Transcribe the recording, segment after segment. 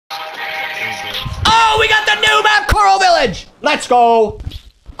Oh, we got the new map, Coral Village. Let's go.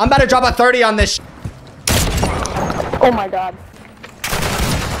 I'm about to drop a 30 on this. Oh my god.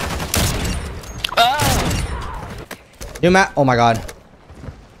 New map. Oh my god.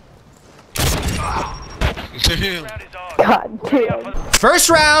 God damn. First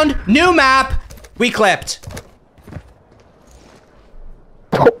round, new map. We clipped.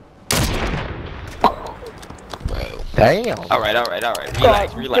 Damn. Alright.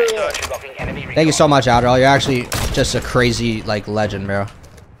 Relax. Thank you so much, Adderall. You're actually just a crazy, like, legend, bro.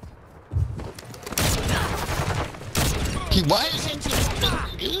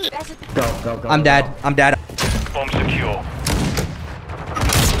 Go. I'm dead. Bomb secure.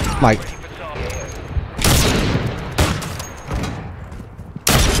 Mike.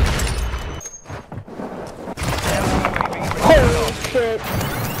 Holy shit.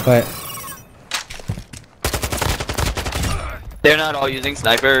 Wait. They're not all using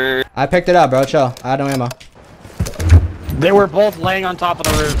sniper. I picked it up, bro. Chill. I had no ammo. They were both laying on top of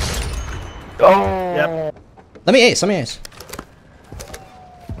the roofs. Oh. Yep. Let me ace. Final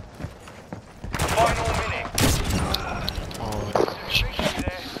minute.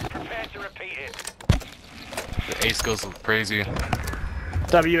 Prepare to repeat it. The ace goes crazy.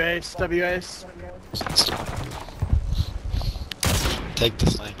 W ace. Take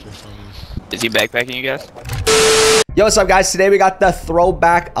the sniper from him. Is he backpacking you guys? Yo, what's up, guys? Today we got the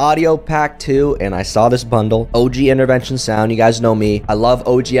throwback audio pack 2, and I saw this bundle. OG intervention sound. You guys know me. I love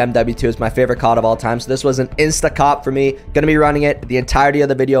OG MW2. It's my favorite COD of all time. So this was an insta cop for me. Gonna be running it the entirety of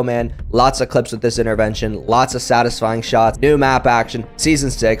the video, man. Lots of clips with this intervention. Lots of satisfying shots. New map action.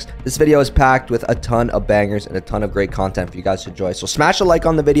 Season 6. This video is packed with a ton of bangers and a ton of great content for you guys to enjoy. So smash a like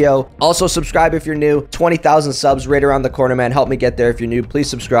on the video. Also subscribe if you're new. 20,000 subs right around the corner, man. Help me get there if you're new. Please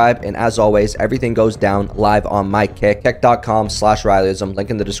subscribe. And as always, everything goes down live on my kick.com/rileyism,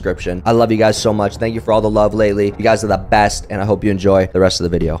 link in the description. I love you guys so much. Thank you for all the love lately. You guys are the best, and I hope you enjoy the rest of the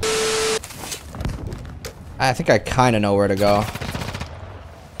video. I think I kind of know where to go.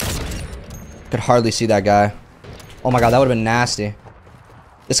 Could hardly see that guy. Oh my god, that would have been nasty.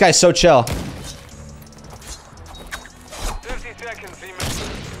 This guy's so chill. 30 seconds,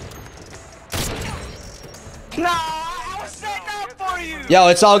 No, I was setting up for you. Yo,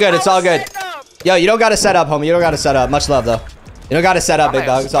 it's all good. It's all good. Yo, you don't gotta set up, homie. You don't gotta set up. Much love, though. You don't gotta set up, big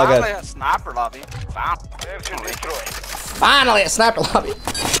dog. It's all good. Sniper lobby. Finally, a sniper lobby.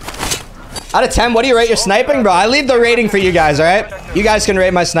 Out of 10, what do you rate your sniping, bro? I leave the rating for you guys, all right? You guys can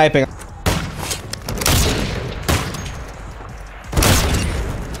rate my sniping.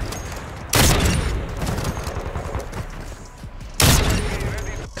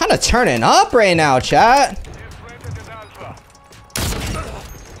 Kind of turning up right now, chat.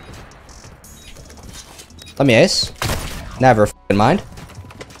 Let me ace. Never f***ing mind.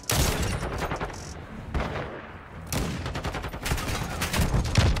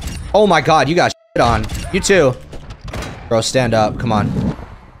 Oh my god, you got shit on. You too. Bro, stand up. Come on.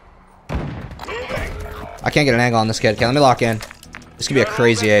 I can't get an angle on this kid. Okay, let me lock in. This could be a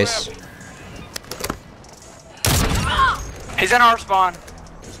crazy ace. He's in our spawn.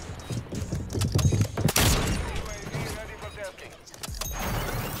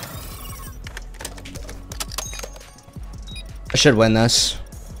 I should win this.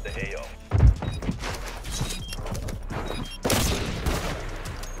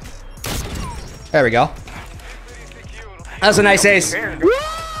 There we go. That was a nice ace. That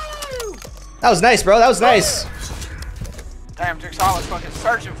was nice, bro. That was nice. Damn, Jigsaw was fucking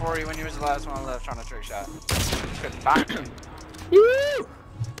searching for you when you was the last one left trying to trick shot. Couldn't find him.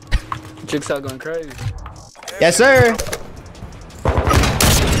 Jigsaw going crazy. Yes, sir.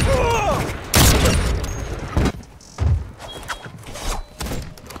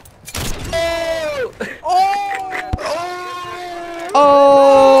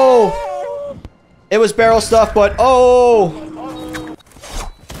 Oh! It was barrel stuff, but oh!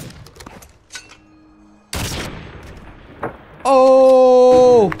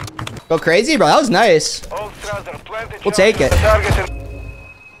 Oh! Go crazy, bro. That was nice. We'll take it.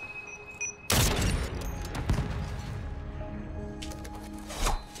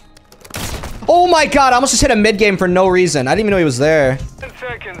 Oh my god, I almost just hit a mid game for no reason. I didn't even know he was there. 10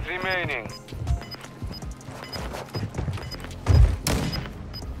 seconds remaining.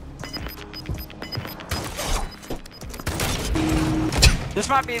 This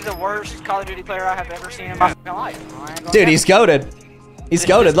might be the worst Call of Duty player I have ever seen in my fucking life. Dude, he's goated. He's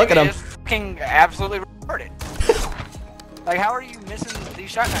goated. Look at him. Fucking absolutely retarded. Like, how are you missing these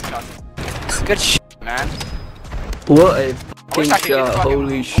shotgun shots? Good shit, man. What a fucking shot.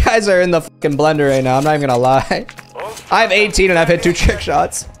 Holy shit. Guys are in the fucking blender right now. I'm not even gonna lie. I have 18 and I've hit 2 trick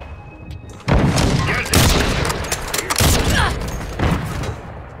shots.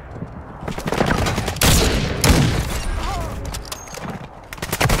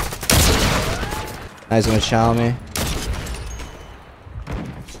 Now he's gonna chow me.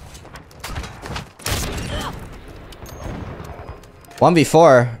 One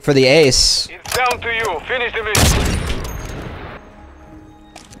v4 for the ace. It's down to you. Finish the mission.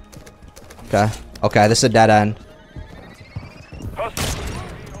 Okay. Okay, this is a dead end.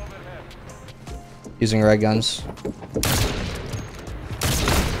 Using red guns.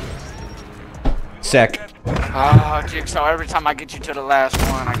 Sick. Oh, Jigsaw, every time I get you to the last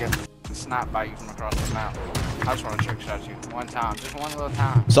one, I get snapped by you from across the map. I just want to trick shot you. One time. Just one little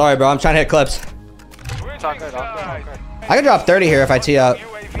time. Sorry, bro. I'm trying to hit clips. It's all good. All good. All good. I can drop 30 here if I tee up.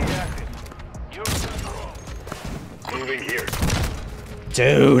 UAV active. Moving here.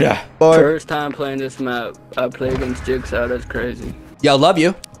 Dude. First time playing this map, I play against Jigsaw. That's crazy. Yo, love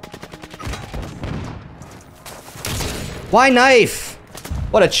you. Why knife?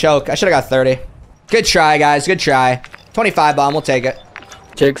 What a choke. I should have got 30. Good try, guys. Good try. 25 bomb. We'll take it.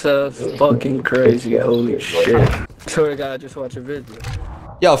 Jigsaw's fucking crazy. Holy shit. Swear to God, I just watched a video.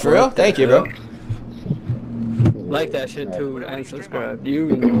 Yo, for real? Thank you, bro. Like that shit too and subscribe. You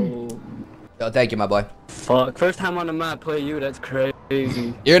know. Yo, thank you, my boy. Fuck. First time on the map, play you. That's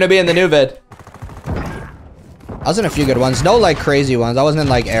crazy. You're gonna be in the new vid. I was in a few good ones. No, like, crazy ones. I wasn't in,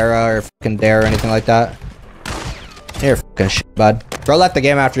 like, Era or fucking Dare or anything like that. You're fucking shit, bud. Bro left the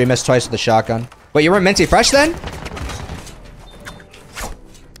game after he missed twice with the shotgun. Wait, you were Minty Fresh then?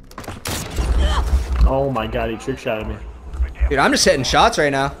 Oh my god, he trick shotted me. Dude, I'm just hitting shots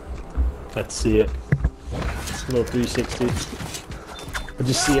right now. Let's see it. A little 360. I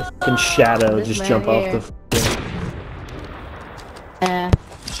just see a fucking shadow just jump off the.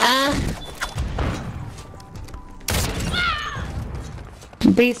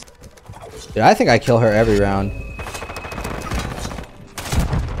 Beast. Dude, I think I kill her every round.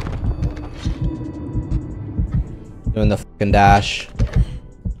 Doing the fucking dash.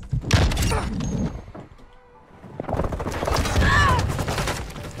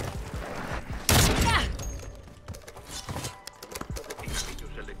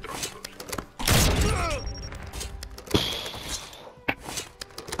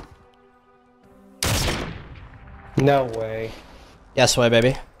 No way. Yes way,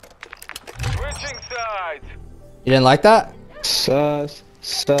 baby. Switching sides. You didn't like that? Sus.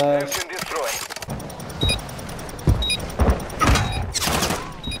 Search and destroy.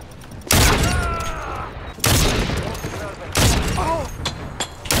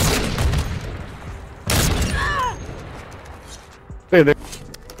 Hey there.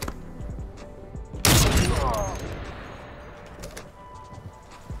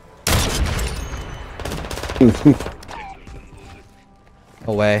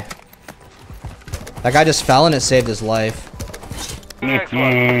 No way. That guy just fell and it saved his life. Next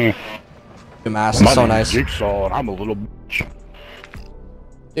one. Dude, mask is so nice. Jigsaw, and I'm a little bitch.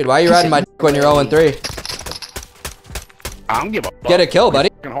 Dude, why are you riding my dick when you're 0-3? I don't give a fuck. Get a kill, buddy.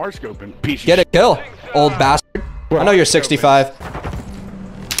 Fucking hard scoping. Piece of Get a kill, old bastard. I know you're 65.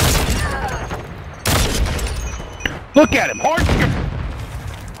 Look at him, hard scoping.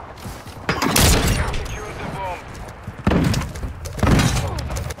 Secure the bomb.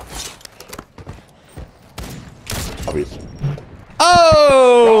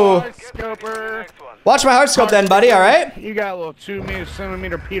 Oh! Hard scoper. Next one. Watch my hard scope then, buddy, alright? You got a little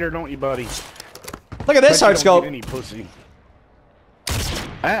 2-centimeter Peter, don't you, buddy? Look at this Bet hard you don't scope. get any pussy.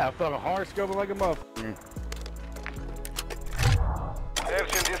 Ah, I thought a hard scoping like a motherfucker.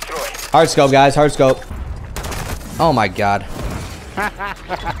 Search and destroy. Hard scope, guys, hard scope. Oh my god.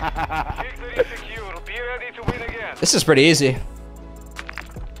 Victory secure. Be ready to win again. This is pretty easy.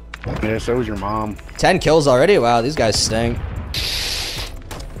 Yeah, so was your mom. 10 kills already? Wow, these guys stink.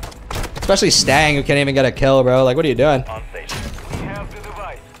 Especially Stang, who can't even get a kill, bro. Like, what are you doing? On station. We have the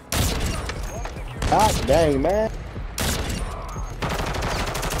device. God dang, man.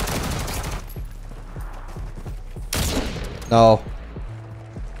 No.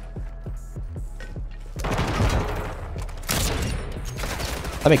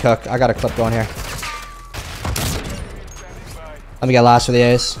 Let me cook. I got a clip going here. Let me get last for the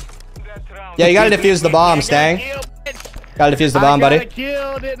ace. Yeah, you gotta defuse the bomb, Stang. Gotta defuse the bomb, buddy.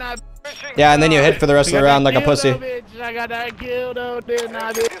 Yeah, and then you hit for the rest of the round like a pussy. I got that kill, though, didn't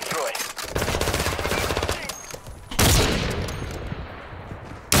I? Destroy.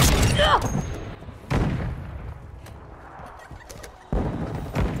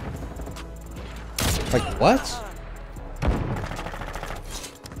 Like, what?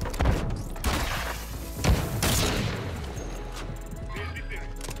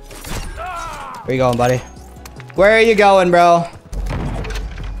 Where you going, buddy? Where are you going, bro?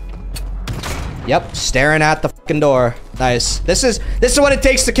 Yep, staring at the fucking door. Nice. This is what it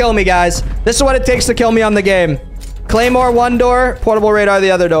takes to kill me, guys. This is what it takes to kill me on the game. Claymore one door, portable radar the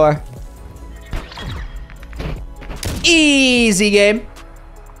other door. Easy game.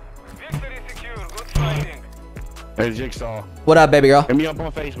 Victory secure. Good fighting. Hey, Jigsaw. What up, baby girl? Hit me up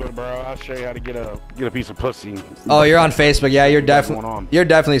on Facebook, bro. I'll show you how to get a piece of pussy. Oh, you're on Facebook. Yeah, you're What's going definitely on? you're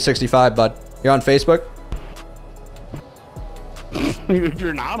definitely 65, bud. You're on Facebook?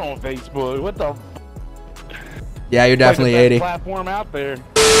 You're not on Facebook. What the? Yeah, you're definitely Like the 80. best platform out there.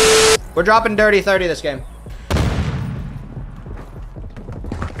 We're dropping dirty 30 this game.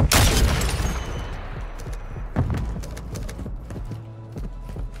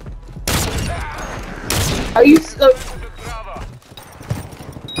 Are you so?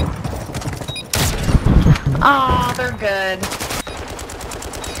 Oh, they're good.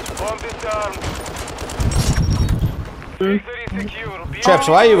 Bomb disarmed. Victory secure. Be Chips,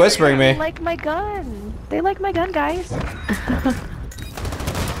 why are you whispering They me? like my gun. They like my gun, guys.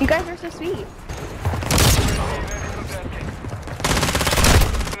 You guys are so sweet.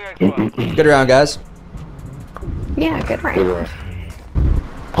 Good round, guys. Yeah, good round.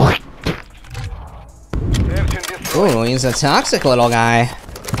 Ooh, he's a toxic little guy.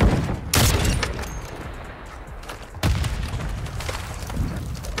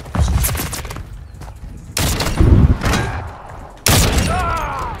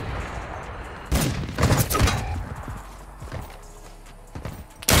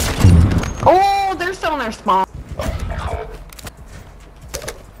 Oh, they're still in their spawn.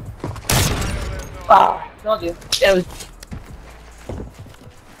 Wow, told you. It was.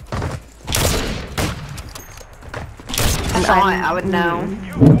 I saw it, I would know.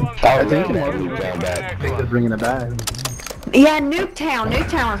 I think they're bringing it back. Yeah, Nuketown.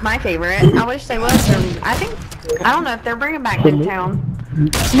 Nuketown was my favorite. I wish they was. I don't know if they're bringing back Nuketown.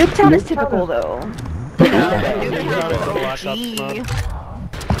 Nuketown is typical though. Nuketown is OG.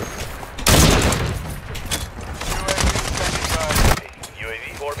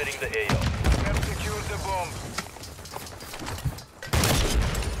 UAV orbiting the AO. Have secured the bomb.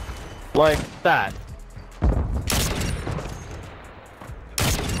 Like that.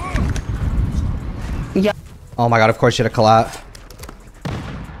 Oh my god, of course you had a collat.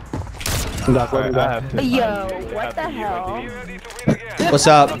 Yo, what the hell? Be ready to win again. What's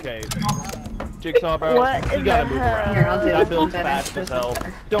up? Okay. Jigsaw, bro. What You in gotta the move around. Here, I'll do That this build's one fast better. as hell.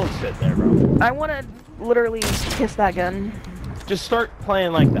 Don't sit there, bro. I want to literally kiss that gun. Just start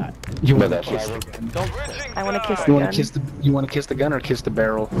playing like that. You want to kiss the Don't sit. Switching I want to kiss sides. the you gun. want to kiss the you want to kiss the gun or kiss the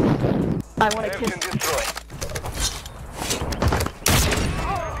barrel? I want to Search kiss. and destroy.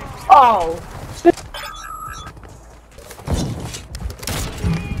 Oh.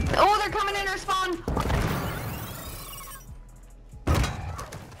 Oh, they're coming in our spawn.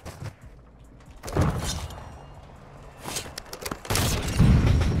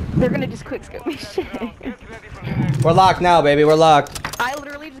 They're gonna just quick scope me. Shit. Get ready for the next. We're locked now, baby. We're locked. I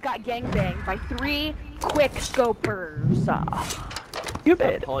literally just got gangbanged by 3 quick scopers.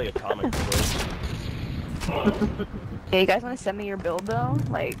 Stupid. Call you a comic book. Hey, you guys want to send me your build though?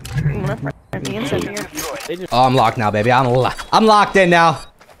 Like, you want to friend me and send me your. Oh, I'm locked now, baby. I'm locked in now.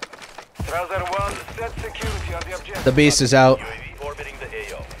 Browser 1, set security on the objective. The beast is out. UAV orbiting the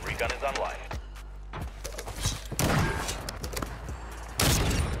AO. Recon is online.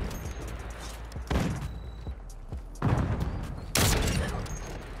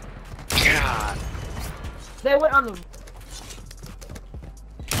 They went on the.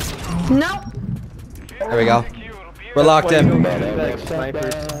 Nope. There we go. Secure. Be We're locked in.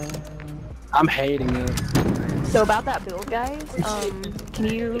 I'm hating it. So about that build, guys. Can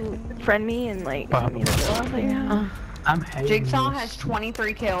you friend me and like send me the build that you have? I'm hating Jigsaw this. has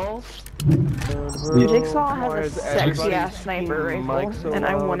 23 kills. Jigsaw has a sexy ass sniper rifle, and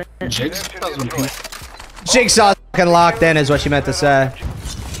I want it. Jigsaw fucking locked in is what she meant to say.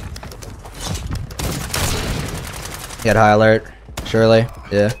 Get high alert. Surely.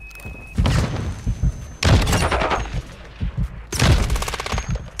 Yeah.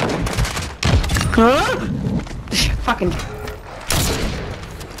 Huh? Fucking.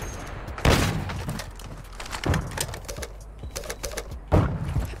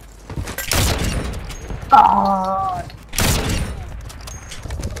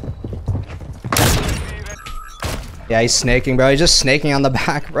 Yeah, he's snaking, bro. He's just snaking on the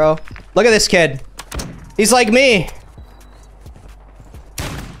back, bro. Look at this kid. He's like me.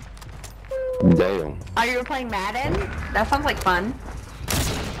 Damn. Are you playing Madden? That sounds like fun.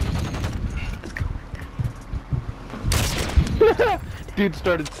 Dude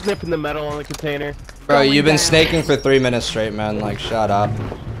started snipping the metal on the container. Bro, you've been down. snaking for 3 minutes straight, man. Like, shut up.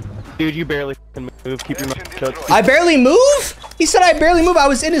 Dude, you barely can move. Keep your mouth shut. I barely move? He said I barely move. I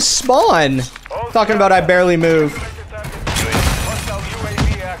was in his spawn. Talking about I barely move.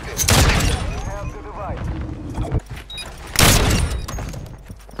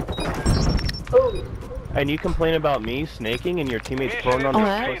 And you complain about me snaking and your teammates prone on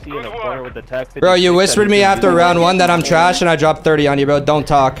their pussy in a corner with the tech. Bro, you whispered me after round 1 that I'm trash and I dropped 30 on you, bro. Don't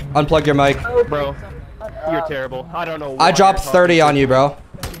talk. Unplug your mic. Bro, you're terrible. I don't know. I dropped 30 on you, bro.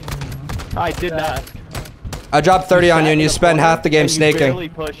 I did not. I dropped 30 on you and you spent half the game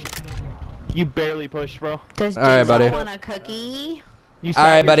snaking. You barely pushed, bro. Does Alright, buddy. want a cookie?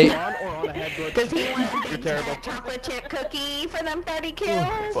 Alright, buddy. Does he want a chocolate chip cookie for them 30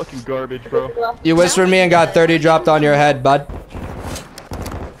 kills? Fucking garbage, bro. You whispered me and got 30 dropped on your head, bud.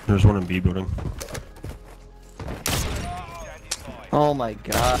 There's one in B building. Oh my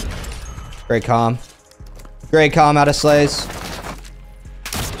god. Great calm. Great calm out of Slays.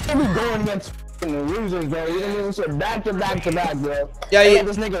 Going against losers, bro. You didn't even shit back to back to back, bro. Yeah, you,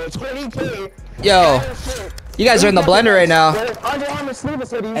 this nigga with 20K. yo, you guys are in the blender right now.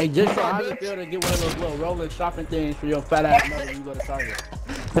 Hey, just so how you feel to get one of those little rolling shopping things for your fat ass mother when you go to Target.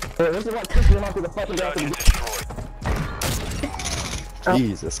 This is what kicking him off to the fucking ground.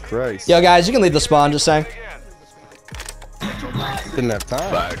 Jesus Christ. Yo, guys, you can leave the spawn, just saying. Didn't have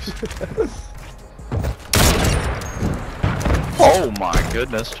time. Oh my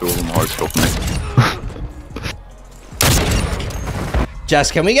goodness, 2 of them hard scoping me.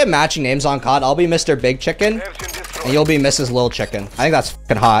 Jess, can we get matching names on COD? I'll be Mr. Big Chicken, and you'll be Mrs. Little Chicken. I think that's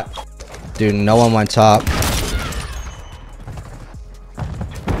fucking hot. Dude, no one went top.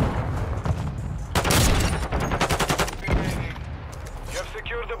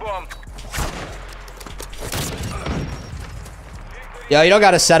 Yo, you don't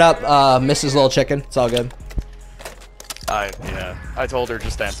gotta set up Mrs. Little Chicken. It's all good. Yeah, I told her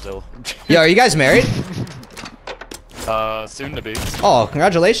just stand still. Yo, are you guys married? Soon to be. Oh,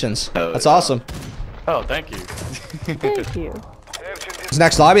 congratulations. That's awesome. Oh, thank you. Thank you. This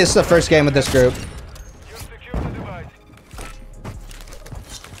next lobby, this is the first game with this group.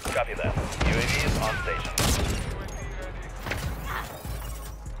 Copy that. UAV is on station.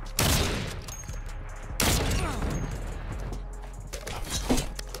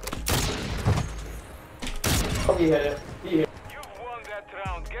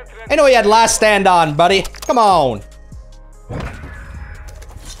 I know he had last stand on, buddy. Come on.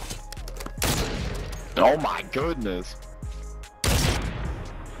 Oh my goodness.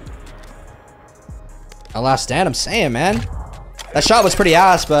 A last stand, I'm saying, man. That shot was pretty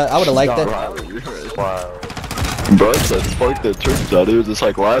ass, but I would have liked it. Wow. Bro, said fuck the church out. It was just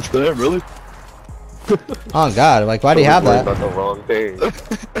like last time, really? Oh god, like why do you have that? About the wrong thing.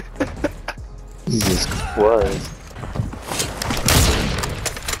 Jesus Christ.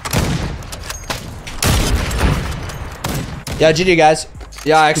 Yeah, GG guys.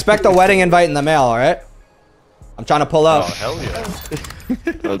 Yeah, I expect a wedding invite in the mail, alright? I'm trying to pull up. Oh, hell yeah.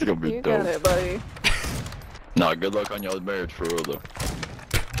 That's gonna be You dope. got it, buddy. Nah, good luck on y'all's marriage for real though.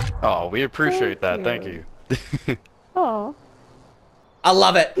 Oh, we appreciate that. Thank you. Oh. I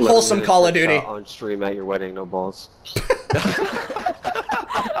love it. Wholesome Call of Duty. On stream at your wedding, no balls.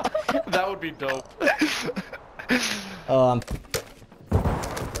 That would be dope.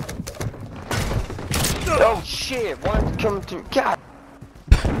 Oh shit, one's coming through. God.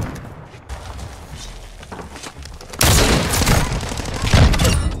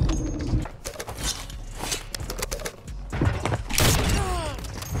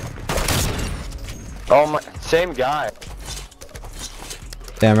 Oh my, same guy.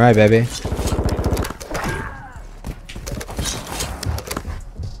 Damn right, baby.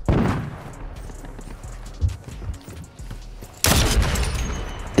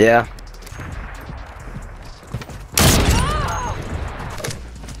 Yeah.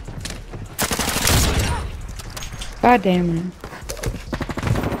 God damn it.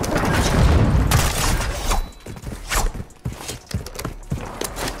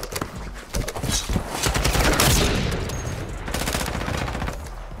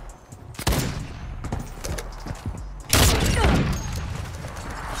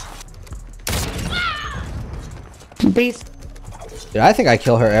 Beast. Dude, I think I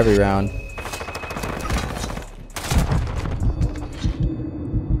kill her every round.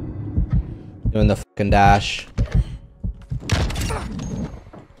 Doing the fucking dash.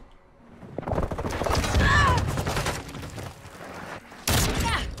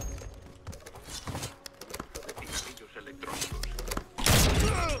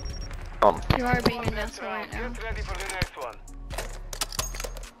 You are being a nasty right now. Get ready for the next one.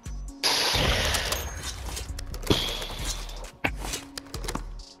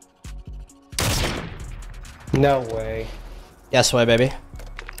 No way. Yes way, baby.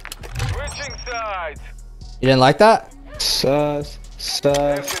 Switching sides. You didn't like that? Sus.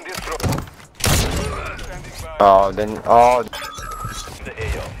 Oh, then, oh. The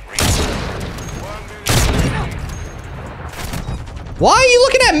AO. Why are you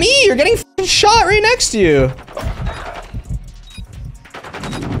looking at me? You're getting f***ing shot right next to you.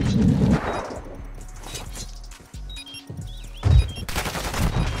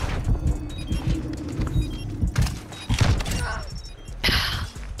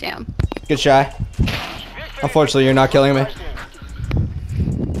 Damn. Good shy. Unfortunately, you're not killing me.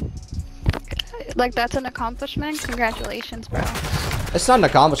 Like, that's an accomplishment? Congratulations, bro. It's not an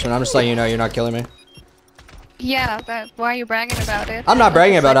accomplishment. I'm just letting you know you're not killing me. Yeah, but why are you bragging about it? I'm not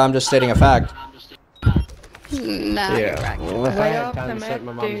bragging about it. I'm just stating a fact. Nah, you're bragging. Well, if I had time to sit in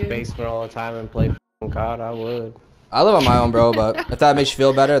my mom's basement all the time and play f***ing COD, I would. I live on my own, bro, but if that makes you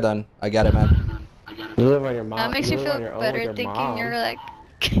feel better, then I get it, man. You live on your mom. That makes you feel better your thinking mom. you're like...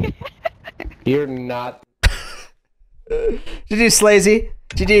 You're not. GG's Slazy.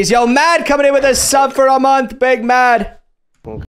 GG's. Yo, Mad coming in with a sub for a month. Big Mad.